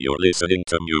You're listening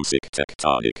to Music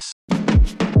Tectonics.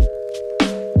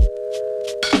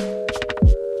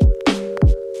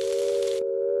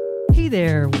 Hey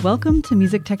there, welcome to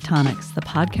Music Tectonics, the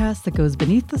podcast that goes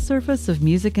beneath the surface of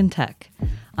music and tech.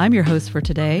 I'm your host for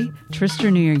today,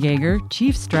 Tristan Neuer-Jaeger,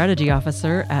 Chief Strategy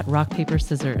Officer at Rock Paper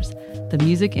Scissors, the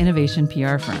music innovation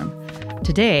PR firm.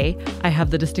 Today, I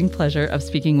have the distinct pleasure of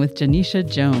speaking with Janisha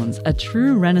Jones, a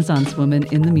true Renaissance woman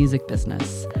in the music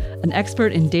business. An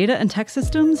expert in data and tech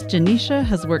systems, Janisha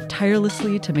has worked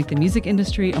tirelessly to make the music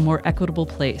industry a more equitable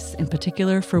place, in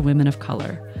particular for women of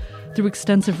color. Through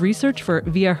extensive research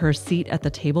via her Seat at the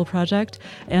Table project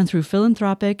and through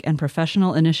philanthropic and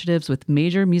professional initiatives with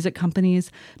major music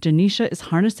companies, Janisha is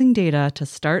harnessing data to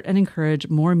start and encourage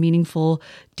more meaningful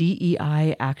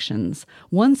DEI actions,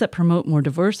 ones that promote more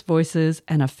diverse voices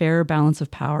and a fair balance of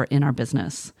power in our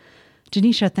business.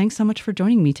 Janisha, thanks so much for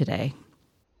joining me today.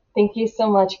 Thank you so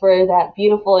much for that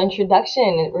beautiful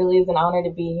introduction. It really is an honor to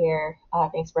be here.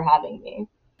 Thanks for having me.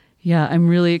 Yeah, I'm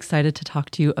really excited to talk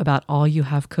to you about all you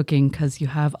have cooking because you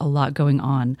have a lot going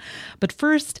on. But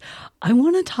first, I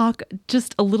want to talk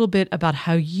just a little bit about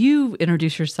how you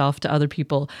introduce yourself to other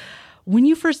people. When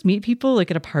you first meet people, like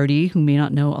at a party, who may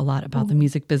not know a lot about the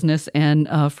music business and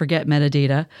forget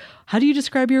metadata, how do you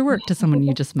describe your work to someone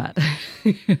you just met?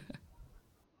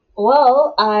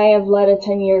 Well, I have led a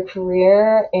 10-year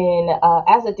career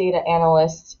as a data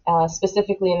analyst,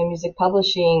 specifically in the music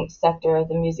publishing sector of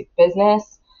the music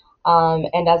business.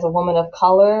 And as a woman of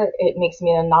color, it makes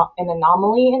me an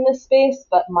anomaly in this space,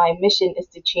 but my mission is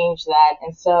to change that.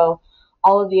 And so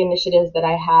all of the initiatives that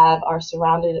I have are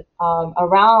surrounded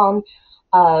around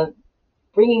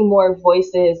bringing more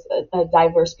voices,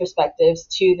 diverse perspectives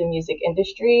to the music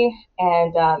industry.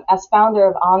 And as founder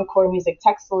of Encore Music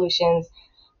Tech Solutions,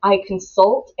 I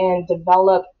consult and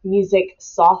develop music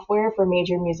software for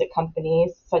major music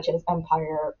companies such as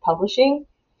Empire Publishing.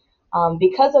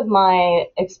 Because of my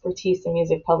expertise in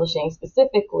music publishing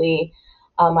specifically,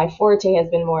 my forte has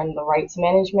been more in the rights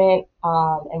management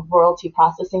and royalty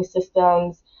processing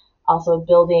systems, also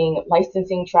building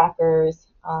licensing trackers.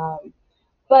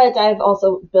 But I've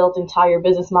also built entire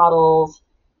business models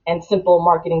and simple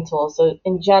marketing tools. So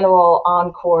in general,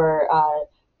 Encore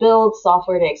builds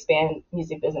software to expand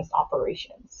music business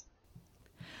operations.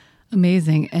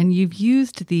 Amazing. And you've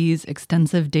used these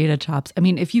extensive data chops. I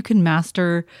mean, if you can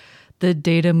master the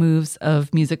data moves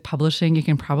of music publishing, you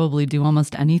can probably do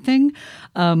almost anything.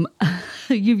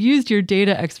 You've used your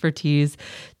data expertise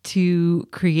to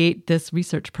create this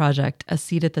research project, A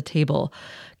Seat at the Table.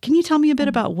 Can you tell me a bit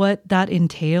about what that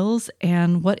entails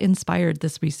and what inspired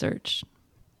this research?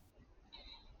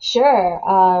 Sure.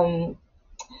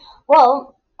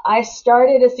 Well, I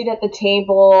started A Seat at the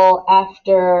Table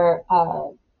after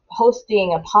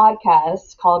hosting a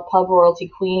podcast called Pub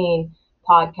Royalty Queen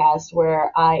podcast,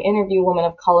 where I interview women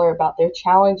of color about their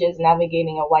challenges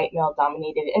navigating a white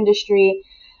male-dominated industry.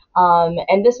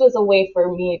 And this was a way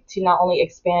for me to not only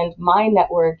expand my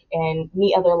network and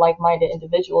meet other like-minded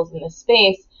individuals in this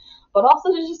space, but also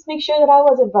to just make sure that I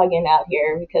wasn't bugging out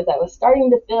here because I was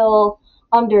starting to feel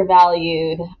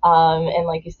undervalued. And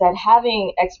like you said,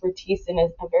 having expertise in a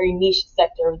very niche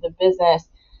sector of the business,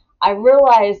 I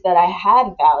realized that I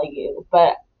had value,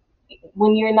 but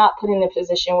when you're not put in a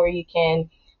position where you can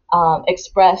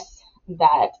express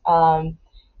that,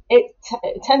 it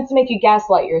tends to make you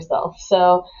gaslight yourself.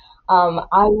 So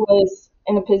I was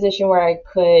in a position where I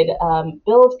could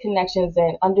build connections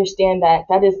and understand that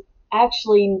that is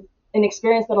actually an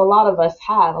experience that a lot of us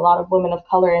have, a lot of women of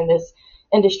color in this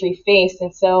industry face.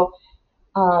 And so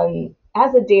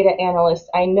as a data analyst,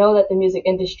 I know that the music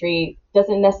industry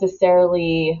doesn't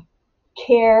necessarily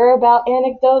care about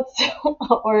anecdotes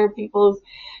or people's,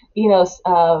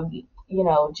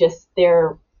 just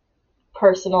their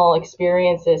personal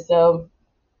experiences. So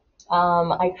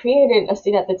I created A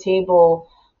Seat at the Table,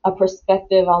 a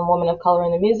perspective on women of color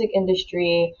in the music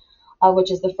industry, which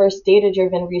is the first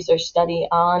data-driven research study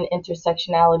on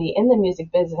intersectionality in the music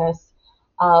business.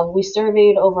 We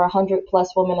surveyed over 100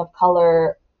 plus women of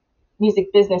color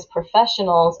music business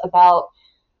professionals about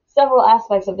several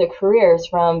aspects of their careers,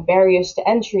 from barriers to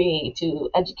entry to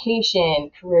education,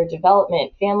 career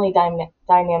development, family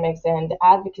dynamics, and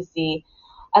advocacy,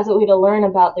 as a way to learn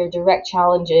about their direct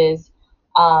challenges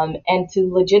and to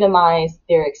legitimize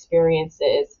their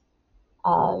experiences.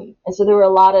 And so there were a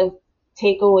lot of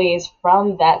takeaways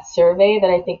from that survey that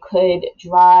I think could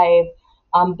drive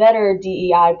better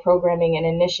DEI programming and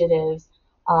initiatives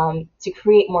to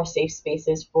create more safe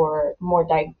spaces for more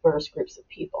diverse groups of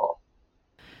people.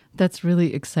 That's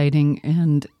really exciting,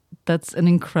 and that's an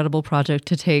incredible project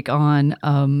to take on.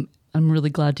 I'm really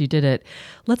glad you did it.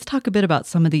 Let's talk a bit about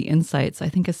some of the insights. I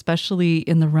think especially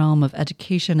in the realm of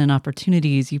education and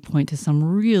opportunities, you point to some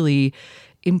really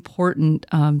important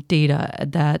data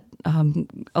that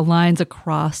aligns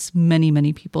across many,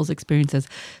 many people's experiences.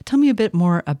 Tell me a bit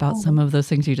more about some of those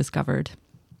things you discovered.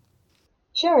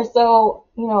 Sure. So,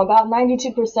 about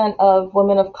 92% of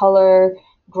women of color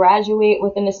graduate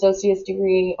with an associate's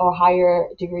degree or higher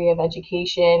degree of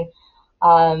education.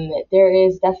 There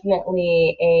is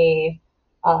definitely a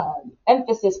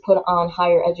emphasis put on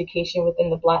higher education within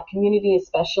the Black community,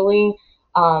 especially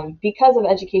because of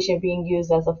education being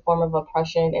used as a form of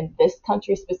oppression in this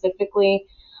country specifically.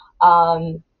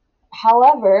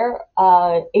 However,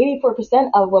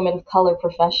 84% of women of color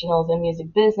professionals in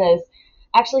music business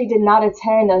actually did not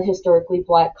attend a historically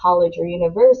Black college or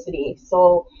university.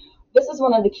 So this is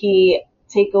one of the key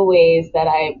takeaways that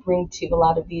I bring to a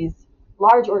lot of these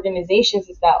large organizations,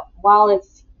 is that while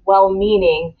it's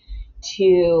well-meaning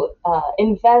to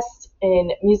invest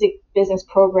in music business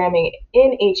programming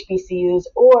in HBCUs,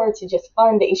 or to just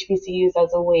fund the HBCUs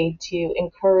as a way to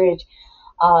encourage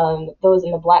those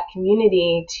in the Black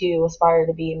community to aspire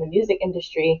to be in the music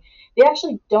industry, they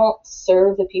actually don't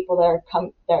serve the people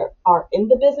that are in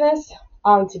the business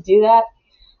to do that.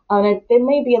 There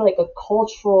may be like a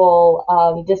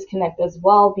cultural disconnect as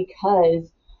well,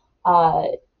 because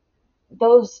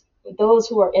those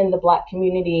who are in the Black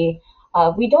community,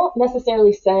 we don't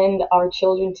necessarily send our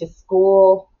children to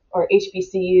school or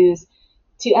HBCUs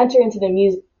to enter into the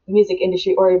music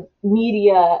industry or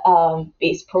media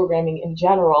based programming in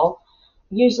general.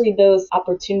 Usually those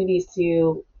opportunities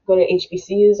to go to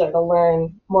HBCUs are to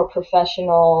learn more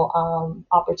professional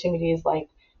opportunities like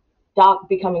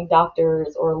becoming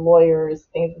doctors or lawyers,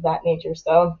 things of that nature.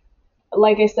 So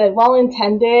like I said, well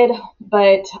intended,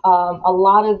 but a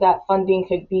lot of that funding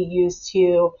could be used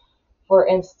to, for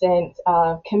instance,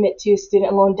 commit to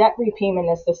student loan debt repayment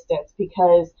assistance,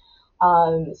 because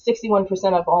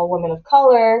 61% of all women of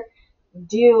color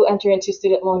do enter into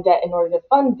student loan debt in order to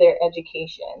fund their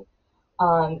education.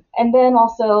 And then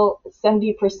also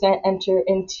 70% enter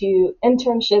into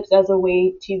internships as a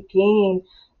way to gain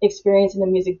experience in the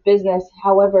music business.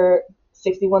 However,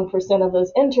 61% of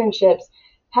those internships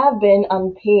have been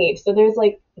unpaid. So there's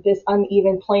like this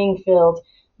uneven playing field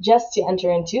just to enter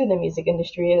into the music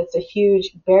industry. It's a huge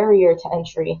barrier to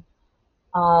entry.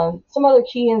 Some other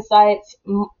key insights: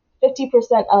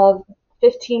 15% of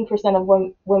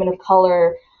women of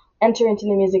color enter into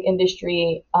the music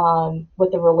industry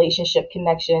with a relationship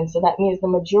connection. So that means the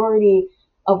majority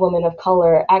of women of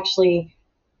color actually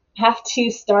have to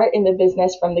start in the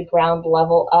business from the ground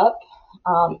level up,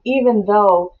 even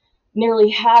though nearly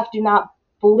half do not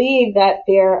believe that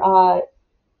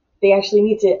they actually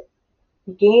need to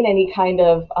gain any kind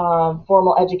of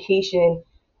formal education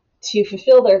to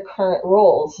fulfill their current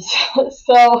roles.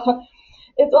 So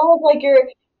it's almost like you're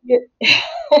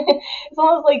it's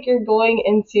almost like you're going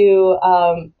into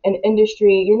an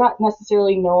industry. You're not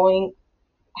necessarily knowing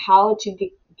how to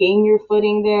gain your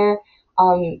footing there.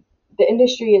 The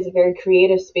industry is a very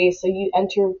creative space, so you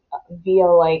enter via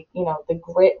the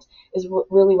grit is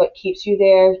really what keeps you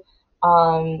there.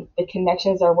 The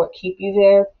connections are what keep you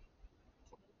there.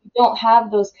 If you don't have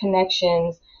those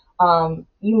connections, you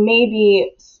may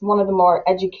be one of the more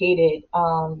educated.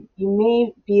 You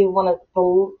may be one of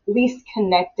the least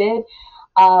connected.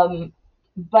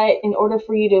 But in order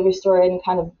for you to restore any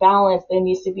kind of balance, there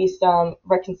needs to be some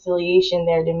reconciliation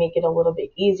there to make it a little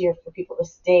bit easier for people to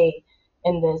stay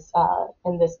in this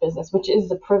business, which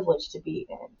is a privilege to be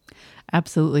in.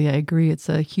 Absolutely. I agree. It's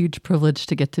a huge privilege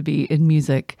to get to be in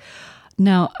music.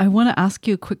 Now, I want to ask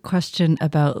you a quick question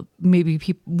about maybe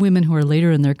women who are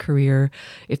later in their career,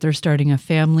 if they're starting a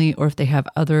family or if they have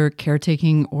other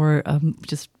caretaking or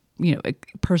just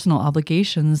personal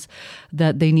obligations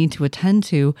that they need to attend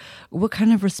to. What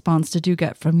kind of response did you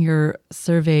get from your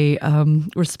survey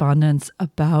respondents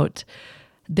about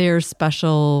their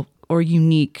special or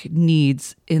unique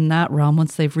needs in that realm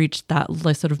once they've reached that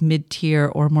sort of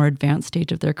mid-tier or more advanced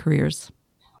stage of their careers?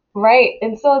 Right.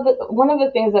 And so one of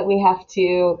the things that we have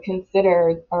to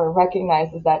consider or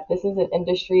recognize is that this is an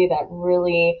industry that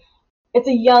really, it's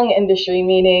a young industry,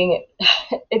 meaning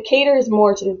it caters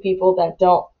more to the people that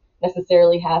don't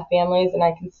necessarily have families. And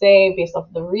I can say, based off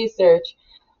of the research,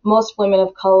 most women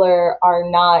of color are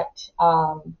not,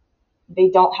 they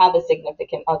don't have a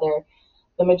significant other.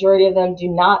 The majority of them do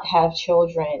not have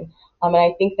children. And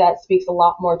I think that speaks a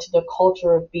lot more to the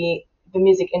culture of the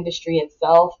music industry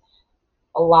itself.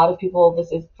 For a lot of people, this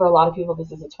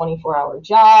is a 24-hour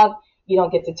job. You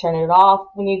don't get to turn it off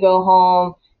when you go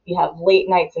home. You have late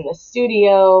nights in the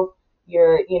studio.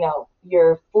 Your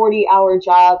 40-hour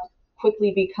job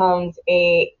quickly becomes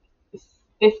a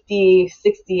 50,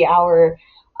 60-hour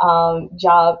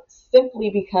job simply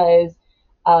because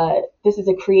this is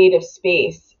a creative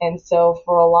space. And so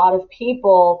for a lot of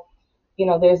people,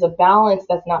 there's a balance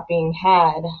that's not being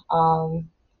had.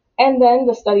 And then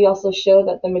the study also showed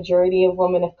that the majority of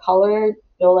women of color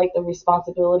feel like the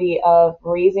responsibility of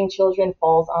raising children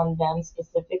falls on them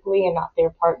specifically and not their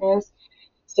partners.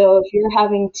 So if you're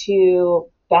having to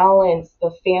balance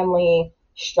the family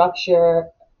structure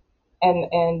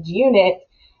and unit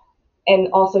and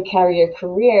also carry your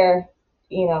career,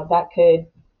 that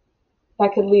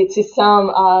could lead to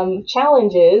some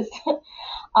challenges,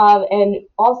 and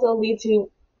also lead to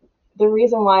the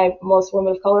reason why most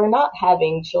women of color are not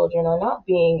having children or not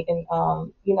being in,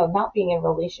 not being in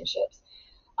relationships.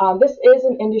 This is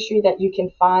an industry that you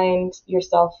can find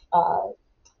yourself,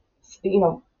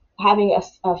 having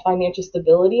a financial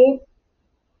stability.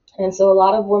 And so a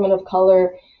lot of women of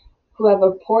color who have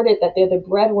reported that they're the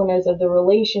breadwinners of the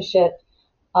relationship,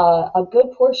 a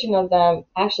good portion of them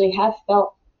actually have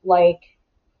felt like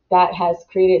that has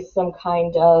created some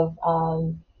kind of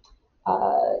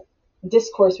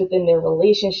discourse within their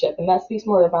relationship. And that speaks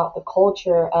more about the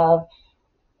culture of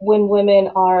when women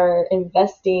are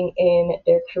investing in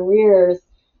their careers,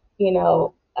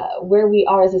 where we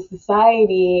are as a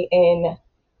society in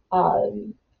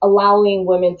allowing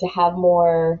women to have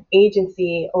more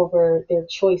agency over their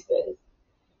choices,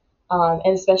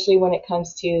 and especially when it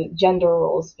comes to gender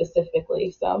roles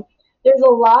specifically. So there's a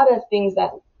lot of things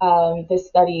that this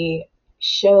study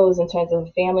shows in terms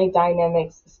of family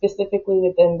dynamics, specifically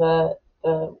within the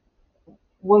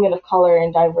women of color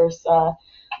and diverse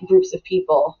groups of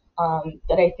people,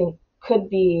 that I think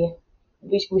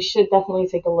we should definitely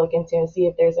take a look into and see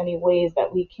if there's any ways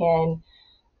that we can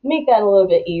make that a little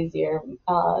bit easier.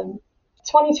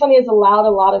 2020 has allowed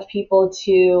a lot of people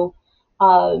to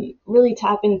really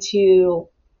tap into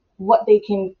what they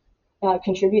can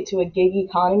contribute to a gig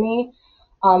economy.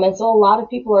 And so a lot of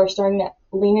people are starting to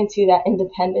lean into that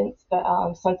independence,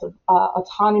 the sense of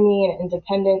autonomy and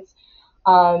independence,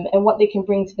 and what they can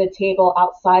bring to the table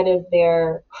outside of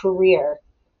their career.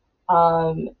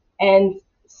 And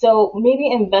so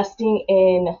maybe investing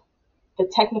in the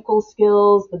technical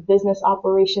skills, the business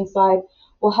operations side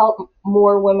will help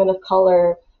more women of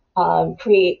color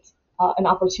create an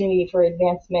opportunity for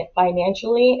advancement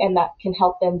financially, and that can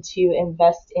help them to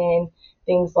invest in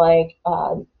things like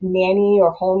nanny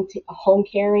or home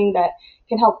caring that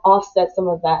can help offset some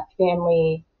of that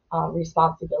family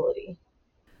responsibility.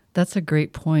 That's a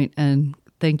great point, and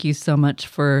thank you so much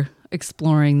for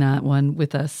exploring that one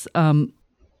with us.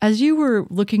 As you were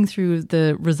looking through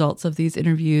the results of these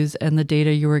interviews and the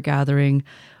data you were gathering,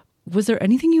 was there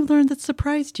anything you learned that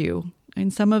surprised you?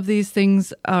 And some of these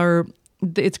things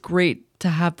it's great to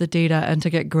have the data and to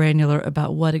get granular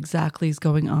about what exactly is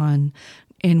going on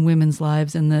in women's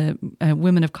lives and the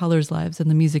women of color's lives in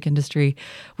the music industry.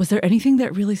 Was there anything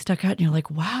that really stuck out and you're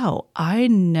like, wow, I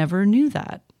never knew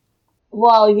that?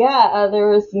 Well, yeah, there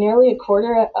was nearly a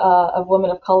quarter of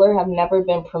women of color have never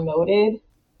been promoted.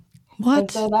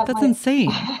 What? So that's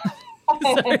insane.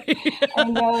 I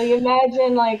know. You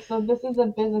imagine, so this is a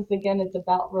business, again, it's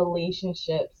about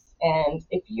relationships. And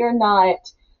if you're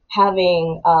not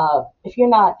having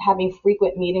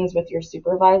frequent meetings with your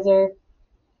supervisor,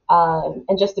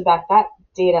 and just to back that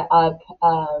data up,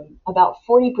 about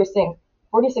 40%,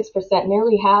 46%,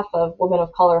 nearly half of women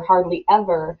of color hardly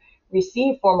ever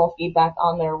receive formal feedback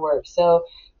on their work. So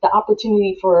the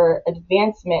opportunity for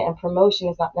advancement and promotion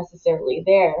is not necessarily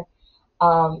there.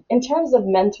 In terms of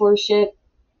mentorship,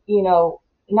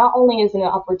 not only is it an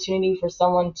opportunity for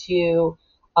someone to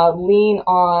lean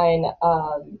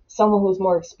on someone who's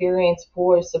more experienced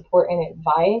for support and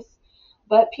advice,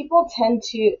 but people tend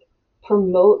to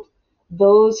promote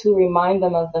those who remind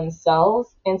them of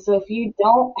themselves. And so if you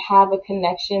don't have a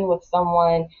connection with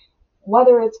someone,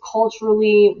 whether it's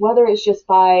culturally, whether it's just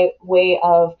by way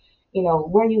of,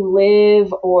 where you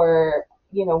live or,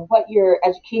 what your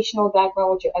educational background,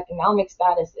 what your economic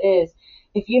status is,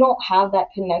 if you don't have that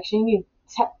connection, you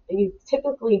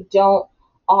typically don't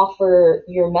offer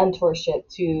your mentorship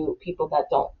to people that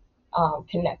don't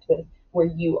connect with where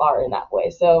you are in that way.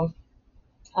 So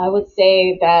I would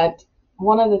say that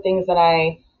one of the things that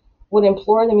I would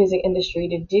implore the music industry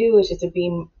to do is just to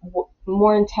be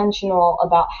more intentional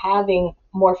about having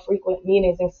more frequent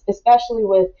meetings, especially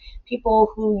with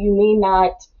people who you may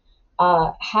not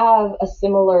have a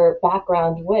similar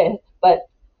background with, but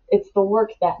it's the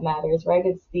work that matters, right?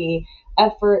 It's the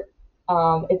effort,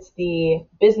 it's the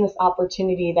business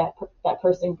opportunity that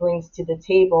person brings to the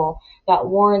table that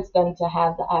warrants them to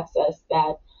have the access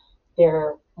that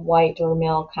their white or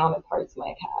male counterparts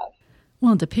might have.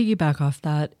 Well, to piggyback off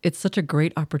that, it's such a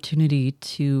great opportunity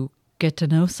to get to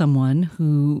know someone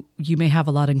who you may have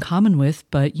a lot in common with,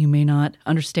 but you may not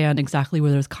understand exactly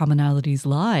where those commonalities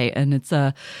lie. And it's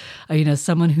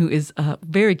someone who is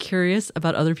very curious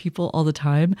about other people all the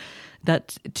time.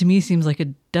 That to me seems like a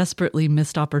desperately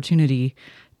missed opportunity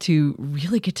to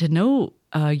really get to know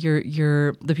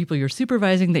the people you're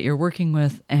supervising, that you're working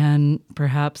with, and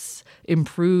perhaps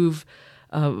improve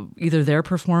either their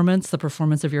performance, the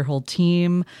performance of your whole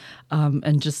team,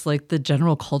 and just like the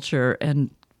general culture and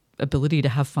ability to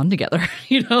have fun together,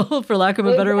 for lack of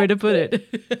a better way to put it.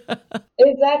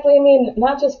 Exactly. I mean,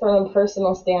 not just from a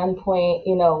personal standpoint,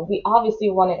 we obviously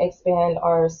want to expand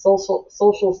our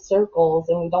social circles,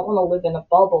 and we don't want to live in a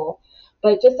bubble,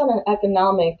 but just from an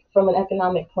economic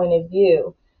point of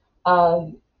view,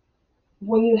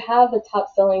 when you have the top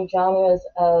selling genres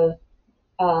of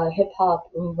hip hop,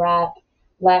 rap,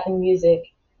 Latin music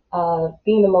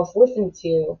being the most listened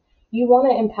to, you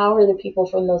want to empower the people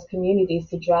from those communities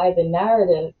to drive the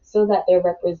narrative so that they're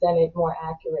represented more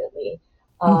accurately.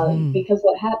 Because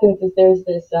what happens is there's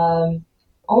this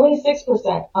only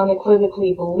 6%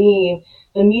 unequivocally believe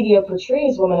the media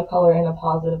portrays women of color in a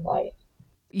positive light.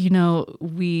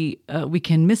 We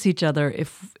can miss each other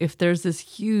if there's this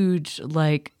huge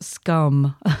like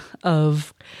scum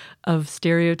of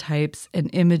stereotypes and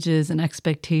images and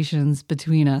expectations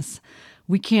between us.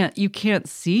 You can't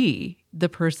see the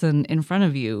person in front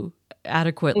of you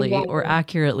adequately or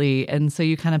accurately, and so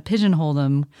you kind of pigeonhole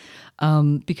them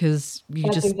because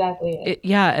That's exactly it.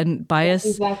 And bias.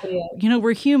 That's exactly it.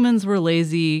 We're humans, we're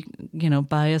lazy.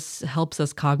 Bias helps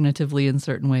us cognitively in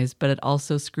certain ways, but it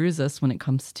also screws us when it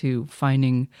comes to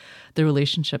finding the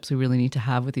relationships we really need to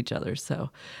have with each other. So,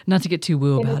 not to get too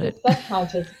woo about it.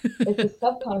 It's a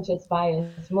subconscious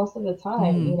bias most of the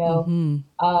time.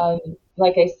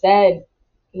 Like I said,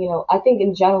 I think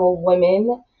in general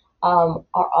women are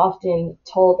often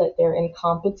told that they're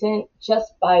incompetent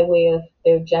just by way of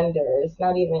their gender. It's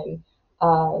not even,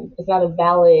 it's not a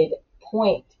valid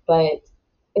point, but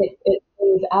it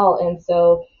plays out. And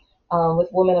so, with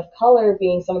women of color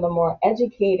being some of the more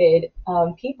educated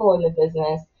people in the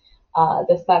business,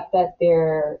 the fact that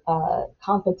their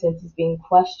competence is being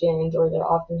questioned, or they're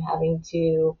often having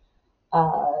to,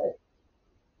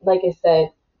 like I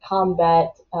said, combat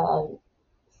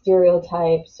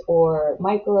stereotypes or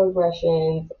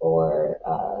microaggressions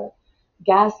or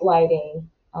gaslighting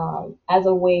as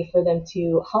a way for them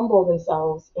to humble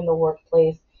themselves in the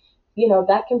workplace,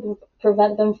 that can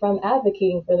prevent them from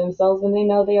advocating for themselves when they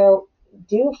know they are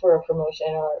due for a promotion,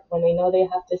 or when they know they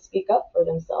have to speak up for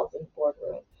themselves in the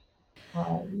boardroom.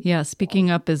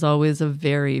 Speaking up is always a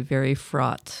very, very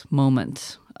fraught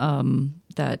moment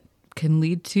that can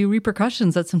lead to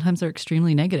repercussions that sometimes are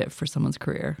extremely negative for someone's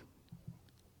career.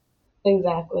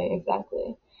 Exactly.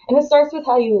 And it starts with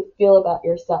how you feel about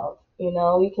yourself.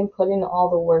 You can put in all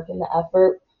the work and the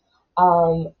effort.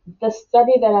 The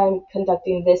study that I'm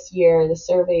conducting this year, the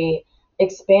survey,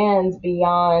 expands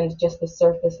beyond just the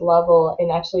surface level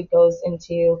and actually goes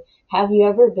into, have you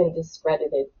ever been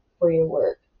discredited for your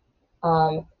work?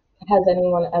 Has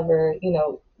anyone ever,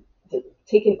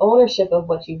 taken ownership of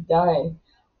what you've done?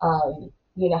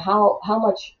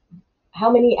 How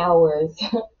many hours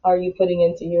are you putting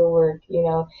into your work?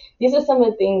 These are some of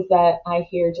the things that I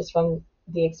hear just from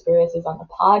the experiences on the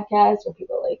podcast, where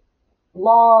people are like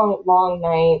long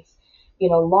nights,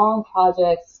 long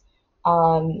projects.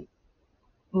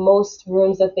 Most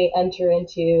rooms that they enter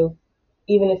into,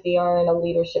 even if they are in a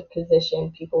leadership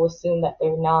position, people assume that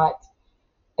they're not.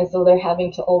 And so they're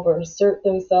having to overassert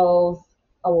themselves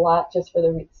a lot just for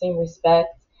the same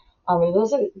respect. And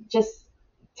those are just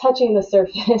touching the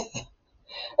surface.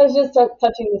 It's just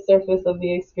touching the surface of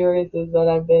the experiences that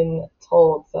I've been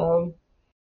told. So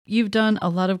you've done a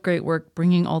lot of great work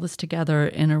bringing all this together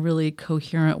in a really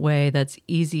coherent way that's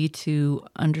easy to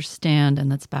understand and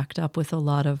that's backed up with a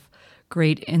lot of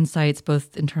great insights,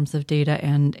 both in terms of data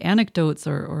and anecdotes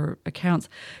or accounts.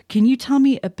 Can you tell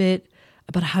me a bit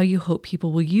about how you hope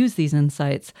people will use these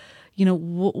insights?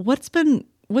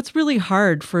 What's really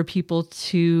hard for people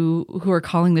who are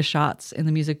calling the shots in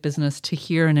the music business to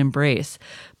hear and embrace?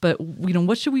 But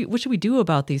what should we do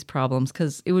about these problems?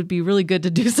 Because it would be really good to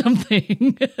do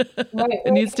something. Right.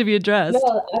 It needs to be addressed.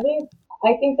 No,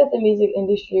 I think that the music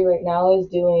industry right now is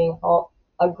doing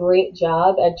a great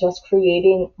job at just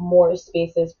creating more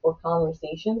spaces for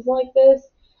conversations like this.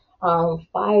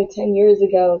 5-10 years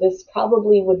ago, this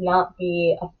probably would not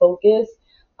be a focus.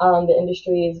 The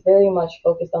industry is very much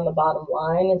focused on the bottom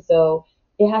line, and so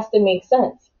it has to make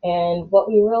sense. And what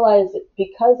we realize,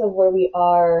 because of where we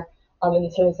are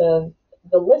in terms of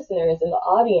the listeners and the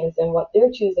audience and what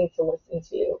they're choosing to listen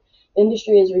to. The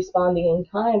industry is responding in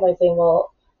kind by saying,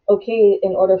 well, okay,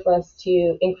 in order for us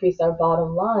to increase our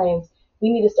bottom lines, we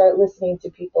need to start listening to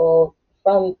people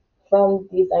from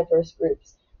these diverse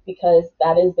groups because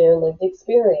that is their lived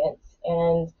experience.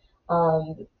 And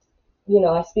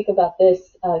I speak about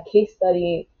this case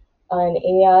study on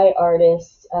AI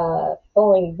artists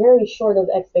falling very short of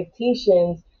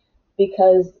expectations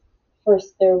because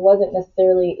first there wasn't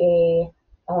necessarily a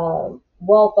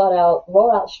well thought out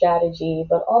rollout strategy,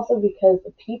 but also because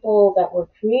the people that were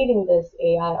creating this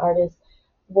AI artists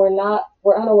were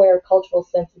unaware of cultural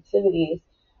sensitivities.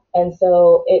 And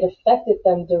so it affected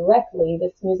them directly,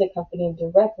 this music company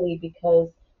directly, because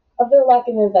of their lack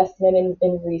of investment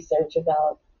in research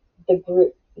about the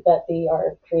group that they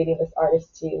are creating this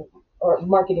artist to or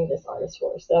marketing this artist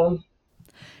for. So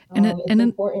it's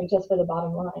important just for the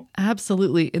bottom line.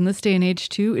 Absolutely. In this day and age,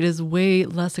 too, it is way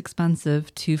less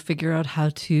expensive to figure out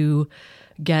how to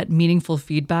get meaningful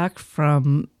feedback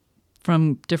from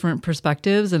different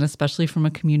perspectives, and especially from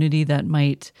a community that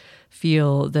might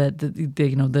feel that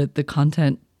the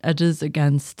content edges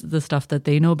against the stuff that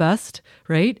they know best,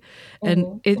 right?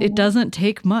 And it doesn't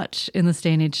take much in this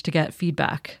day and age to get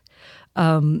feedback.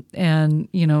 It's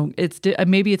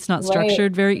maybe it's not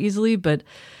structured very easily, but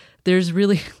there's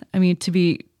really, to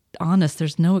be honest,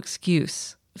 there's no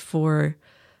excuse for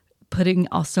putting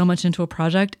so much into a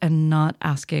project and not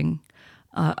asking,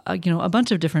 a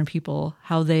bunch of different people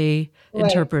how they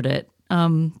interpret it.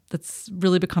 That's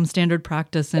really become standard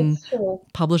practice in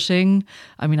publishing.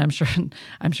 I'm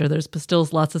sure there's still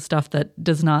lots of stuff that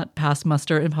does not pass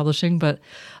muster in publishing, but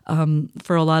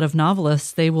for a lot of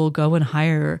novelists, they will go and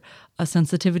hire a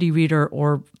sensitivity reader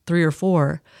or 3 or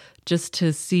 4 just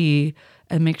to see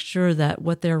and make sure that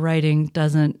what they're writing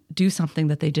doesn't do something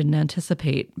that they didn't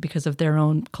anticipate because of their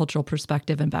own cultural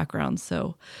perspective and background.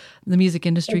 So the music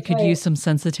industry could use some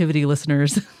sensitivity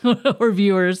listeners or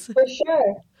viewers.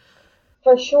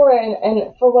 For sure.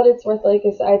 And for what it's worth, like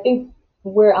I said, I think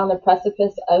we're on the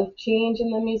precipice of change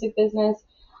in the music business.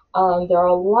 There are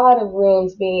a lot of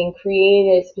rooms being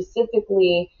created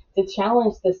specifically to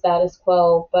challenge the status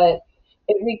quo, but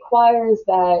it requires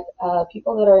that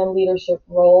people that are in leadership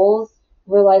roles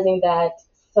realizing that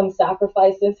some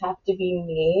sacrifices have to be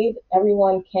made.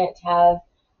 Everyone can't have,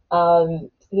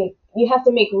 you have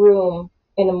to make room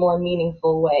in a more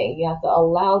meaningful way. You have to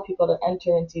allow people to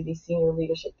enter into these senior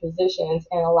leadership positions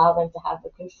and allow them to have the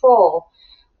control.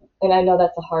 And I know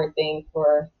that's a hard thing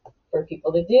for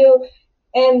people to do.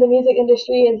 And the music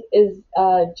industry is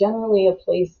generally a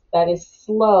place that is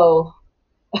slow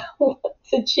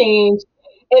to change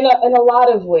in a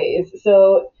lot of ways.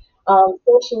 So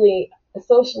socially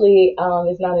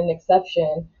is not an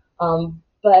exception.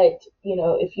 But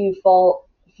if you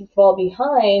fall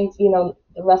behind,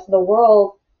 the rest of the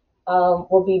world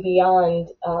will be beyond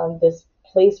this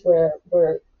place where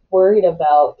we're worried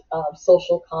about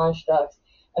social constructs,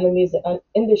 and the music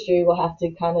industry will have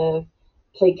to kind of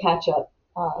play catch up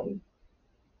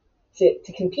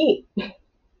to compete.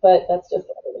 But that's just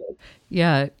what it is.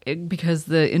 Yeah, because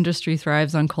the industry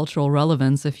thrives on cultural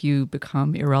relevance. If you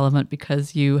become irrelevant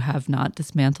because you have not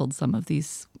dismantled some of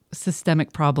these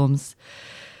systemic problems,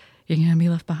 you're going to be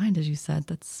left behind, as you said.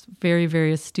 That's very,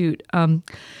 very astute.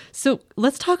 So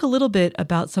let's talk a little bit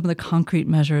about some of the concrete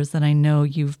measures that I know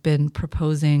you've been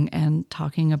proposing and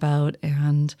talking about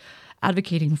and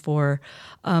advocating for.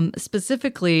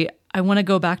 Specifically, I want to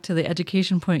go back to the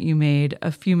education point you made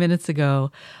a few minutes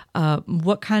ago.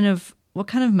 What kind of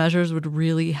measures would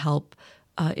really help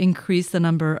increase the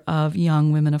number of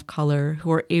young women of color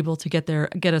who are able to get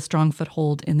a strong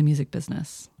foothold in the music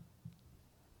business?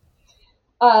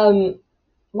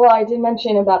 Well, I did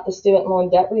mention about the student loan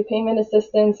debt repayment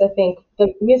assistance. I think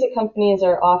the music companies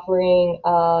are offering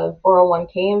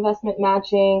 401k investment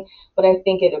matching, but I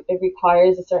think it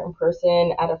requires a certain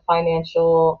person at a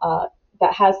financial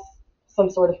that has some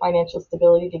sort of financial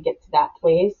stability to get to that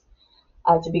place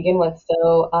to begin with.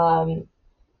 So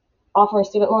offering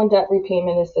student loan debt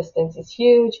repayment assistance is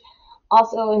huge.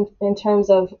 Also, in terms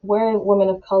of where women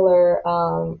of color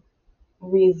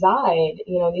reside,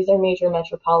 these are major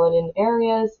metropolitan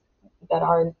areas that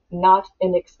are not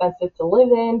inexpensive to live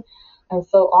in. And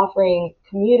so offering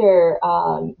commuter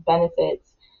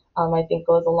benefits, I think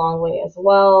goes a long way as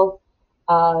well.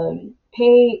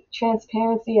 Pay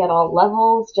transparency at all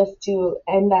levels just to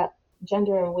end that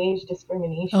gender and wage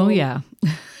discrimination. Oh, yeah. I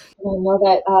know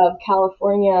that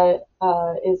California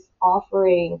is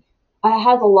offering,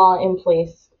 has a law in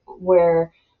place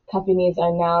where companies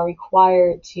are now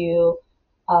required to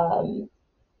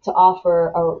to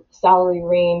offer a salary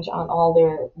range on all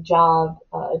their job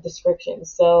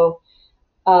descriptions. So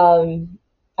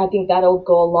I think that'll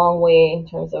go a long way in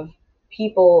terms of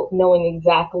people knowing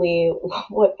exactly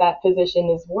what that position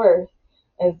is worth,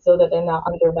 and so that they're not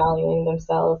undervaluing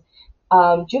themselves.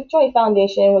 Juke Joint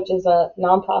Foundation, which is a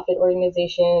nonprofit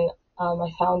organization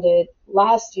I founded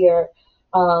last year,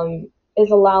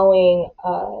 is allowing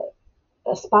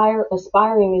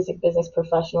aspiring music business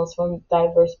professionals from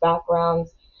diverse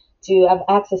backgrounds to have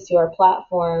access to our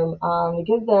platform, to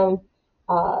give them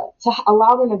to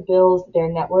allow them to build their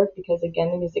network, because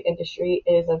again, the music industry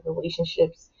is a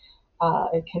relationships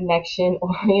a connection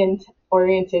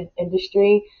oriented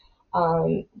industry,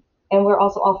 and we're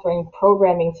also offering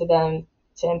programming to them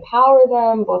to empower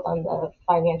them both on the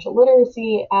financial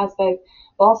literacy aspect,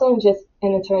 but also in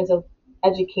the terms of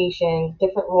education,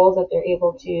 different roles that they're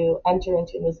able to enter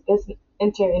into in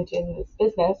this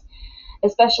business,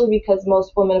 especially because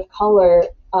most women of color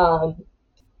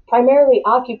primarily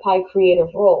occupy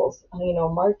creative roles,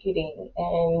 marketing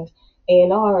and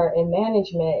A&R and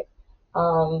management,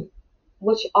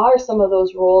 which are some of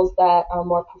those roles that are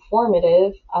more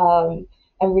performative,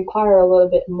 and require a little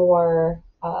bit more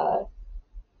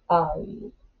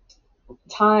um,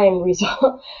 time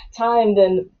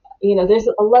than, there's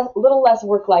little less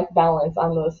work-life balance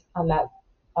on that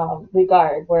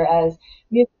regard. Whereas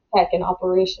music tech and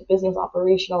business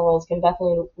operational roles can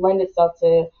definitely lend itself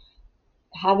to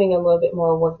having a little bit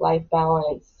more work-life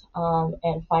balance,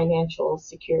 and financial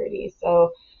security.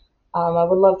 So I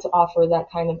would love to offer that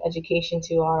kind of education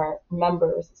to our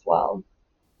members as well.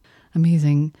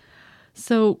 Amazing.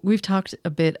 So we've talked a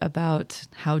bit about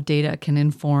how data can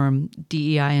inform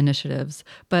DEI initiatives,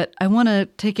 but I want to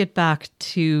take it back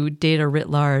to data writ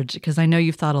large, because I know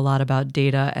you've thought a lot about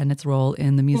data and its role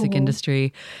in the music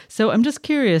industry. So I'm just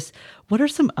curious, what are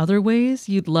some other ways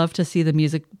you'd love to see the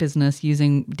music business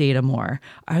using data more?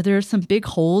 Are there some big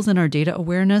holes in our data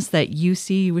awareness that you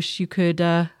see you wish you could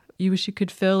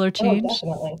fill or change? Oh,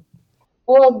 definitely.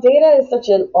 Well, data is such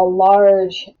a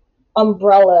large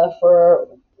umbrella for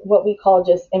what we call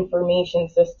just information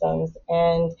systems.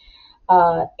 And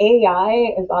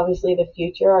AI is obviously the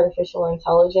future, artificial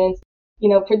intelligence,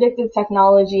 predictive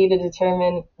technology to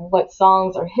determine what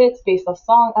songs are hits based off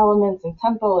song elements and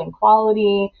tempo and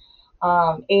quality.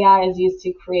 AI is used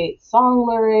to create song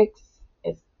lyrics.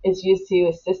 It's used to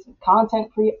assist with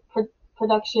content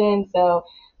production. So,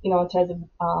 in terms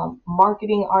of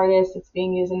marketing artists, it's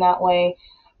being used in that way.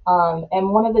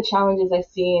 And one of the challenges I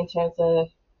see in terms of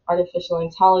artificial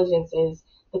intelligence is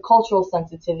the cultural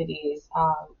sensitivities.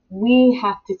 We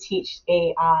have to teach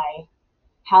AI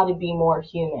how to be more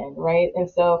human, right? And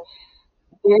so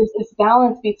there's this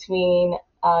balance between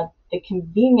the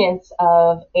convenience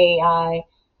of AI,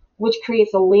 which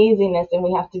creates a laziness, and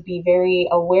we have to be very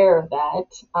aware of that.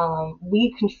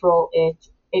 We control it.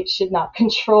 It should not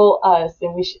control us,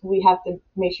 and we have to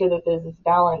make sure that there's this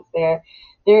balance there.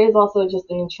 There is also just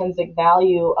an intrinsic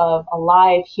value of a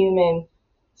live human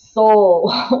soul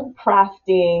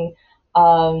crafting,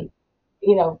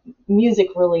 music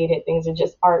related things, or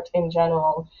just art in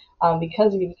general,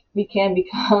 because we can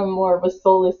become more of a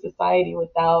soulless society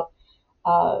without,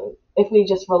 if we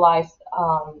just rely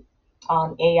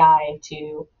on AI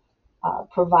to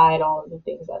provide all of the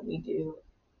things that we do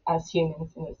as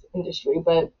humans in this industry.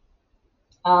 But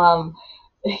a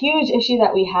huge issue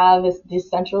that we have is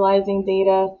decentralizing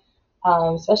data,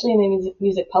 especially in the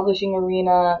music publishing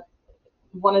arena.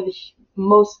 One of the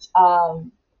most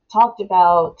talked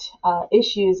about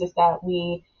issues is that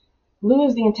we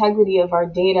lose the integrity of our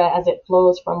data as it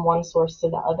flows from one source to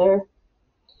the other.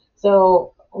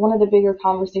 So one of the bigger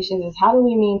conversations is, how do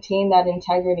we maintain that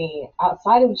integrity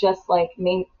outside of just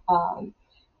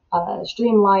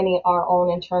streamlining our own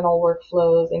internal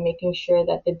workflows and making sure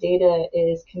that the data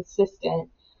is consistent?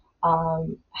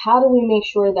 How do we make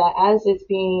sure that as it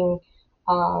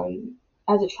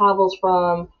travels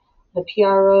from the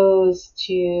PROs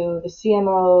to the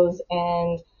CMOs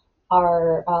and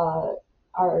our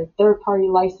third-party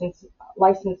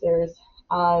licensors,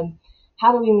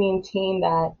 how do we maintain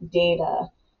that data?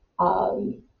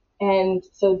 And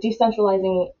so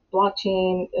decentralizing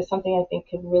blockchain is something I think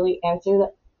could really answer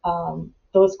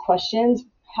those questions.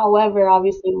 However,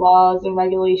 obviously laws and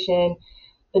regulation,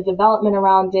 the development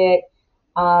around it,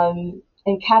 and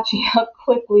catching up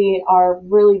quickly are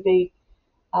really big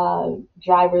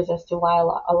drivers as to why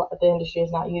the industry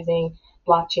is not using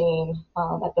blockchain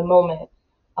at the moment.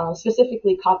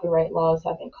 Specifically, copyright laws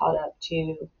haven't caught up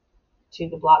to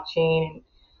the blockchain.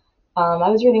 I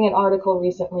was reading an article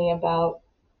recently about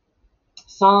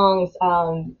songs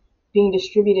being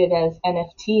distributed as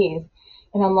NFTs,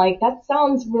 And I'm like, that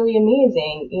sounds really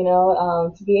amazing,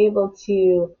 to be able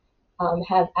to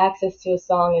have access to a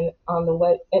song on the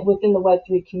web within the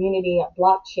Web3 community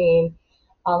blockchain.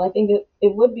 I think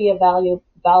it would be a valuable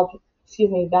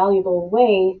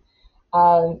way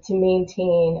to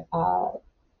maintain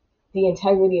the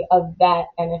integrity of that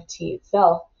NFT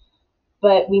itself.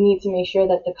 But we need to make sure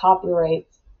that the copyright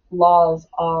laws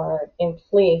are in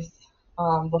place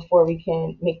before we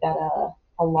can make that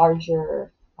a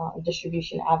larger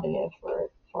distribution avenue for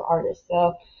artists.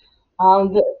 So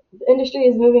the industry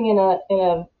is moving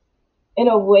in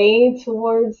a way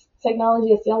towards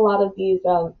technology. I see a lot of these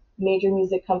major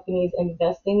music companies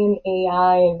investing in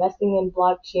AI, investing in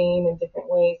blockchain in different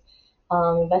ways,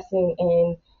 investing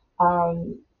in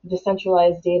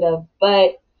decentralized data,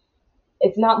 but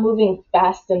it's not moving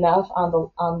fast enough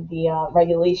on the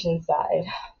regulation side.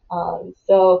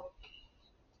 So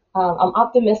I'm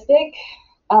optimistic,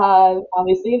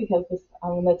 obviously, because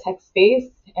I'm in the tech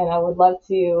space, and I would love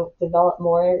to develop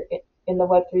more in the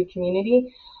Web3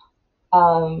 community.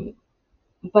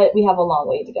 But we have a long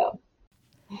way to go.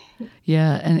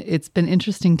 Yeah, and it's been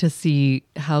interesting to see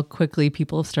how quickly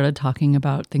people have started talking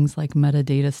about things like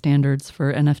metadata standards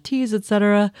for NFTs, et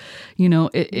cetera.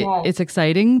 It's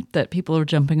exciting that people are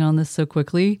jumping on this so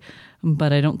quickly,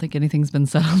 but I don't think anything's been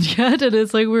settled yet. And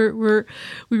it's like we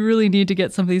really need to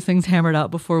get some of these things hammered out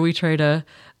before we try to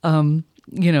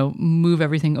move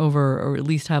everything over, or at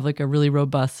least have like a really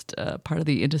robust part of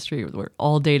the industry where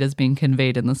all data is being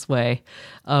conveyed in this way.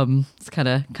 It's kind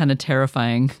of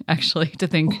terrifying, actually, to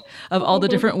think of all the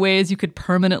different ways you could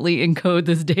permanently encode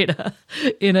this data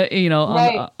in on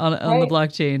the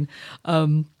blockchain.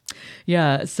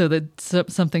 Yeah, so that's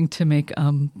something to make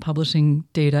publishing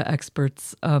data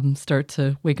experts start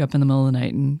to wake up in the middle of the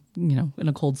night and, in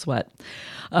a cold sweat.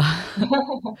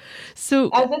 So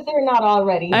as if they're not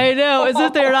already. I know, as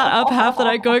if they're not up half the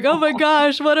night going, oh my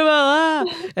gosh, what about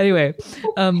that? Anyway,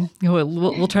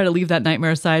 we'll try to leave that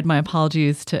nightmare aside. My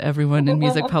apologies to everyone in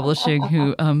music publishing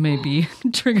who may be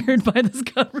triggered by this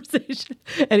conversation.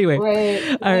 Anyway,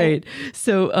 right. All right.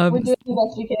 So we're doing the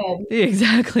best we can.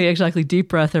 Exactly. Deep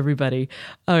breath, everybody.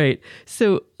 All right.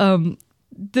 So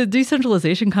the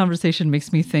decentralization conversation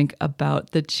makes me think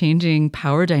about the changing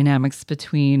power dynamics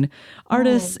between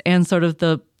artists and sort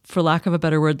of for lack of a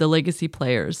better word, the legacy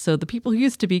players. So the people who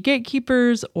used to be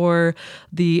gatekeepers, or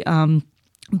the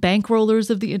bankrollers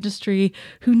of the industry,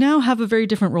 who now have a very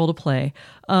different role to play.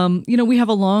 We have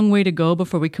a long way to go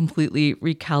before we completely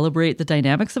recalibrate the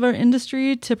dynamics of our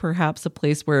industry to perhaps a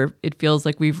place where it feels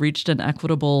like we've reached an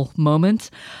equitable moment.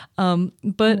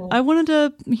 But I wanted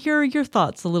to hear your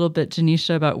thoughts a little bit,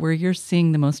 Janisha, about where you're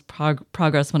seeing the most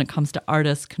progress when it comes to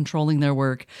artists controlling their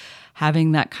work,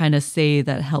 having that kind of say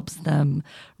that helps them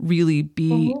really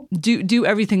do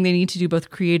everything they need to do, both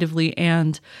creatively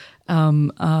and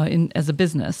as a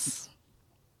business.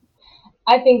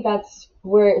 I think that's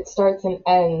where it starts and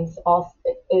ends. Also,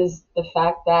 is the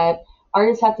fact that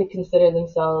artists have to consider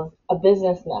themselves a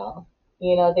business now.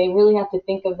 They really have to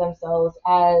think of themselves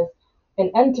as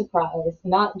an enterprise,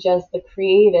 not just the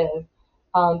creative,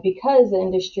 because the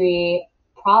industry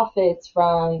profits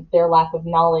from their lack of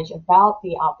knowledge about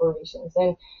the operations.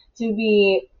 And to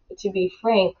be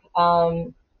frank,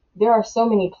 there are so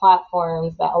many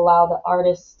platforms that allow the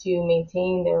artists to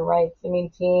maintain their rights, to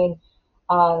maintain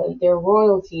their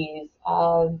royalties,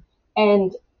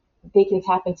 and they can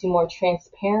tap into more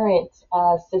transparent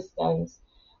systems.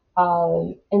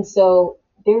 And so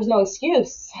there's no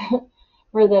excuse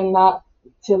for them not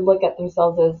to look at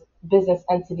themselves as business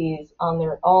entities on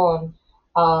their own.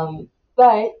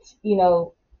 But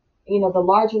the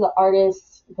larger the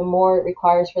artist, the more it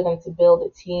requires for them to build a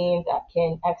team that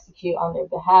can execute on their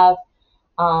behalf.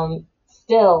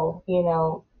 Still,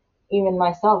 even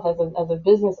myself as a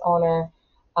business owner,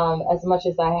 as much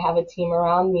as I have a team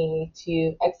around me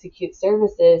to execute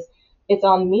services, it's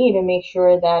on me to make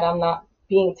sure that I'm not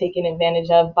being taken advantage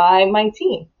of by my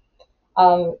team.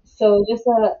 So just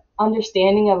a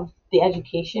understanding of the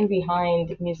education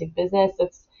behind music business.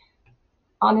 It's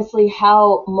honestly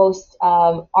how most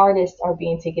artists are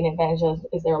being taken advantage of,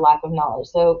 is their lack of knowledge.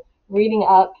 So reading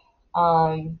up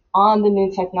on the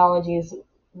new technologies,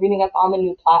 reading up on the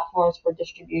new platforms for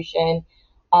distribution,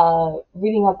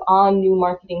 reading up on new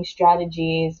marketing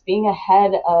strategies, being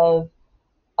ahead of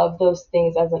those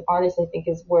things as an artist, I think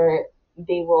is where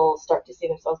they will start to see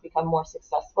themselves become more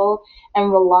successful,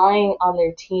 and relying on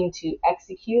their team to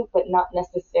execute, but not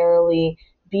necessarily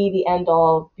be the end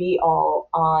all be all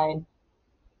on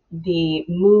the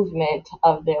movement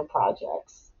of their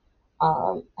projects.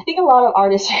 I think a lot of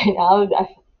artists right now,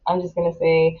 I'm just going to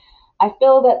say, I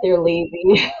feel that they're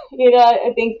lazy.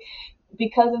 I think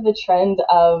because of the trend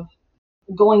of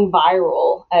going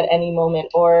viral at any moment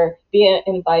or being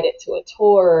invited to a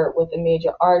tour with a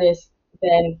major artist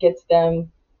then gets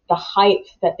them the hype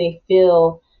that they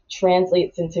feel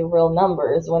translates into real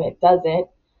numbers when it doesn't.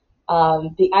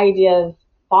 The idea of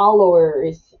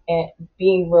followers and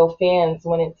being real fans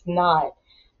when it's not.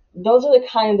 Those are the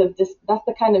kind of that's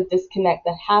the kind of disconnect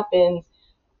that happens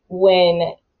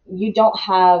when you don't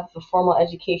have the formal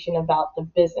education about the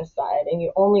business side and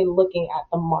you're only looking at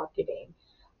the marketing.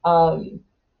 Um,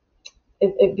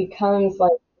 it becomes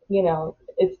like,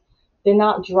 it's they're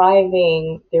not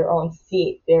driving their own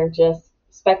seat. They're just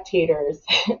spectators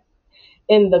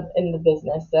in the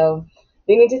business. So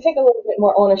they need to take a little bit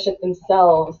more ownership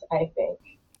themselves, I think.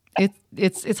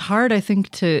 It's hard, I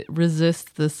think, to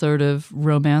resist the sort of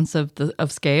romance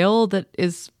of scale that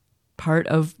is part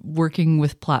of working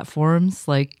with platforms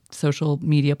like social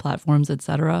media platforms,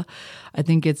 etc. I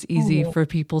think it's easy for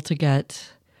people to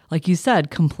get, like you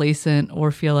said, complacent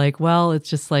or feel like, well, it's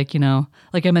just like,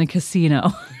 like I'm in a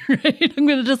casino, right? I'm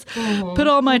going to just put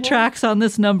all my tracks on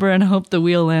this number and hope the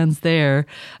wheel lands there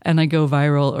and I go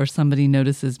viral or somebody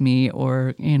notices me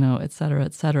or, et cetera,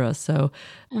 et cetera. So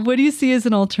what do you see as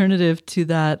an alternative to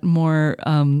that more,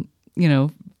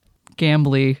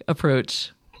 gambly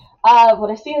approach? What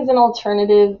I see as an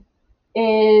alternative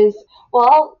is,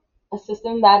 well, a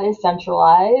system that is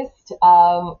centralized,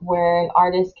 where an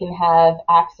artist can have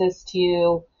access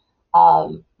to a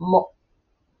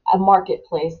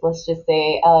marketplace, let's just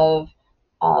say, of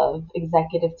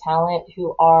executive talent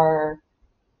who are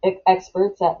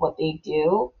experts at what they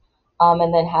do,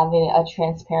 and then having a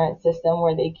transparent system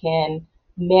where they can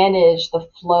manage the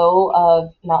flow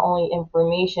of not only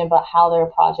information but how their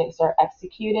projects are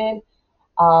executed,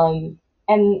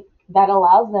 and that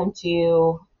allows them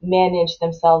to manage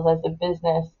themselves as a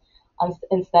business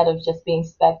instead of just being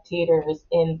spectators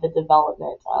in the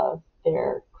development of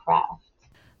their craft.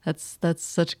 That's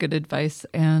such good advice,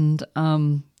 and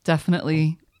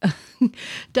definitely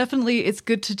definitely it's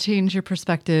good to change your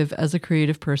perspective as a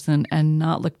creative person and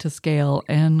not look to scale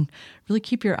and really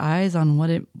keep your eyes on what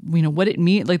it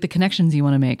means, like the connections you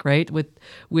want to make, right?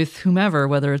 With whomever,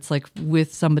 whether it's like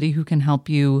with somebody who can help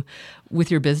you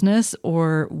with your business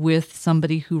or with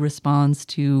somebody who responds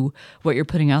to what you're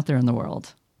putting out there in the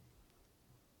world.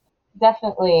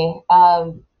 Definitely.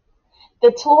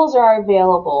 The tools are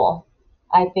available.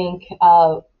 I think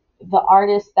the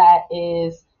artist that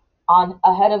is on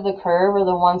ahead of the curve are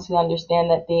the ones who understand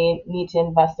that they need to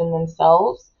invest in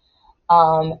themselves,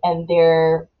 and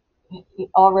they're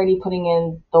already putting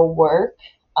in the work,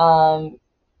 and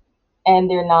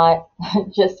they're not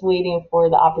just waiting for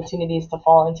the opportunities to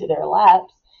fall into their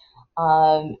laps.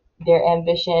 Their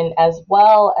ambition as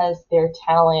well as their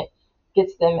talent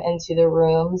gets them into the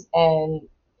rooms and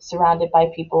surrounded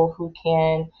by people who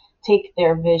can take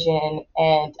their vision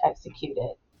and execute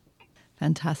it.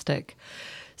 Fantastic.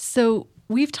 So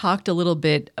we've talked a little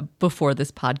bit before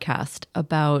this podcast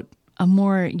about a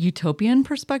more utopian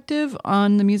perspective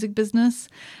on the music business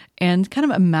and kind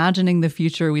of imagining the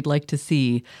future we'd like to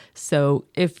see. So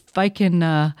if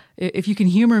you can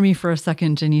humor me for a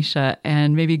second, Janisha,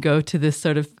 and maybe go to this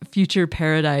sort of future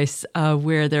paradise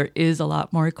where there is a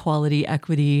lot more equality,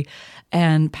 equity,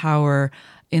 and power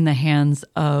in the hands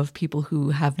of people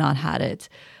who have not had it.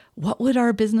 What would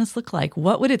our business look like?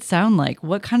 What would it sound like?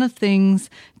 What kind of things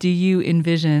do you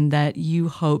envision that you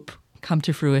hope come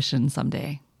to fruition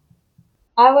someday?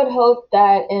 I would hope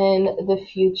that in the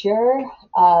future,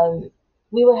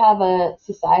 we would have a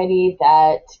society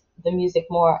that the music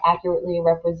more accurately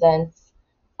represents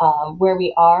where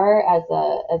we are as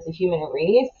a human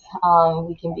race.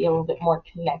 We can be a little bit more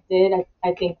connected.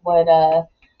 I think what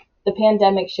the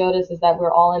pandemic showed us is that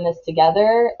we're all in this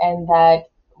together, and that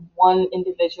one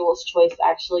individual's choice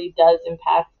actually does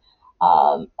impact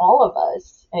all of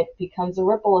us. It becomes a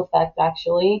ripple effect,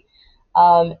 actually.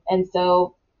 And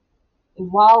so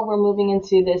while we're moving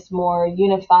into this more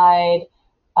unified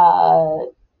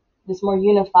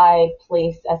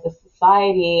place as a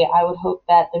society, I would hope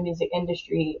that the music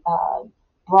industry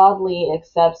broadly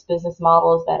accepts business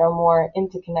models that are more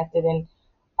interconnected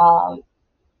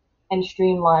and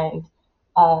streamlined.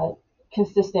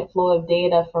 Consistent flow of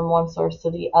data from one source to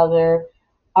the other,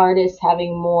 artists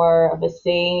having more of a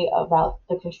say about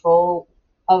the control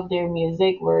of their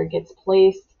music, where it gets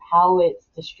placed, how it's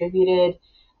distributed,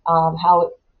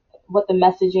 what the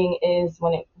messaging is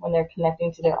when they're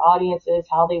connecting to their audiences,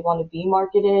 how they want to be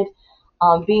marketed,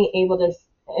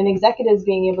 and executives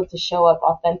being able to show up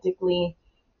authentically.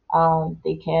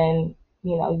 They can,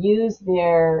 use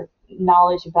their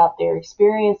knowledge about their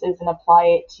experiences and apply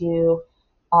it to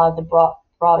the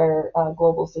broader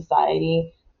global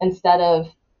society instead of,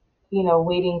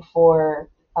 waiting for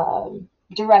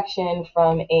direction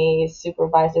from a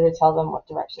supervisor to tell them what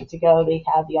direction to go. They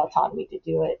have the autonomy to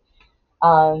do it.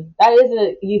 That is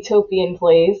a utopian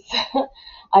place.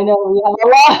 I know we have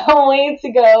a long way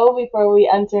to go before we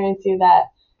enter into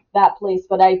that place,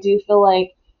 but I do feel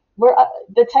like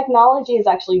the technology is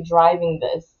actually driving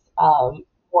this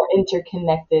more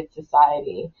interconnected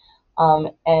society,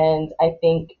 and I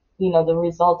think the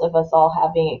result of us all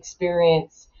having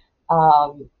experienced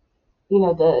the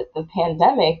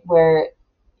pandemic where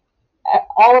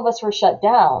all of us were shut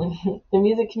down. The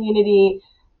music community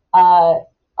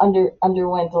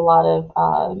underwent a lot of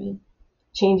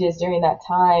changes during that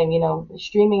time.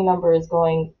 Streaming numbers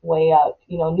going way up.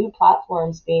 New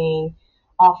platforms being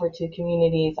offered to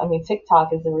communities. I mean,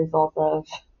 TikTok is a result of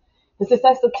the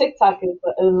success of TikTok is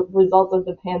a result of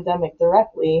the pandemic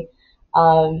directly.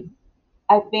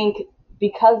 I think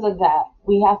because of that,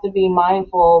 we have to be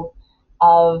mindful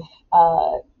of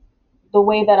the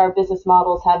way that our business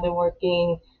models have been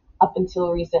working up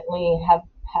until recently have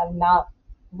not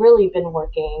really been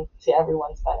working to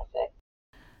everyone's benefit.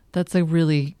 That's a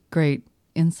really great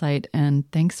insight, and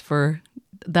thanks for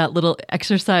that little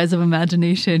exercise of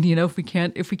imagination. If we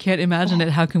can't imagine it,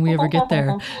 how can we ever get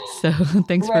there? So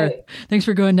thanks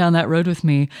for going down that road with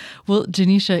me. Well,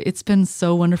 Janisha, it's been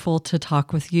so wonderful to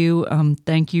talk with you.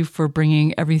 Thank you for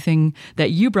bringing everything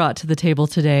that you brought to the table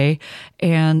today,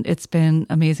 and it's been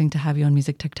amazing to have you on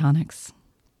Music Tectonics.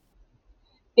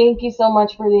 Thank you so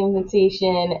much for the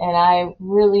invitation, and I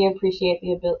really appreciate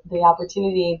the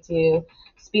opportunity to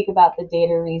speak about the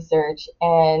data research,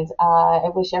 and I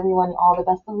wish everyone all the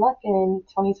best of luck in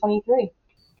 2023.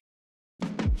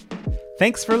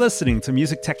 Thanks for listening to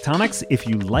Music Tectonics. If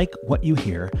you like what you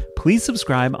hear, please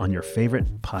subscribe on your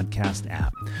favorite podcast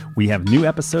app. We have new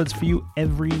episodes for you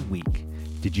every week.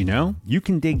 Did you know you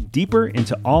can dig deeper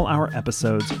into all our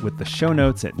episodes with the show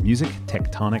notes at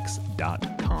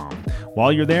musictectonics.com.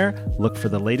 While you're there, look for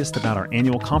the latest about our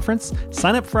annual conference,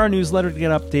 sign up for our newsletter to get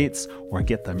updates, or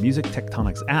get the Music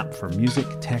Tectonics app for music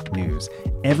tech news.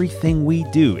 Everything we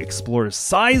do explores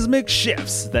seismic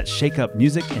shifts that shake up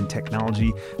music and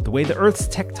technology the way the Earth's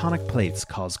tectonic plates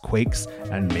cause quakes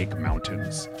and make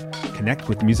mountains. Connect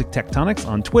with Music Tectonics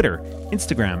on Twitter,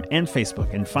 Instagram, and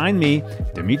Facebook, and find me,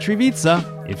 Dmitry Vitsa,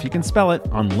 if you can spell it,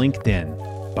 on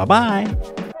LinkedIn. Bye-bye!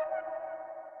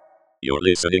 You're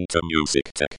listening to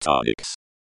Music Tectonics.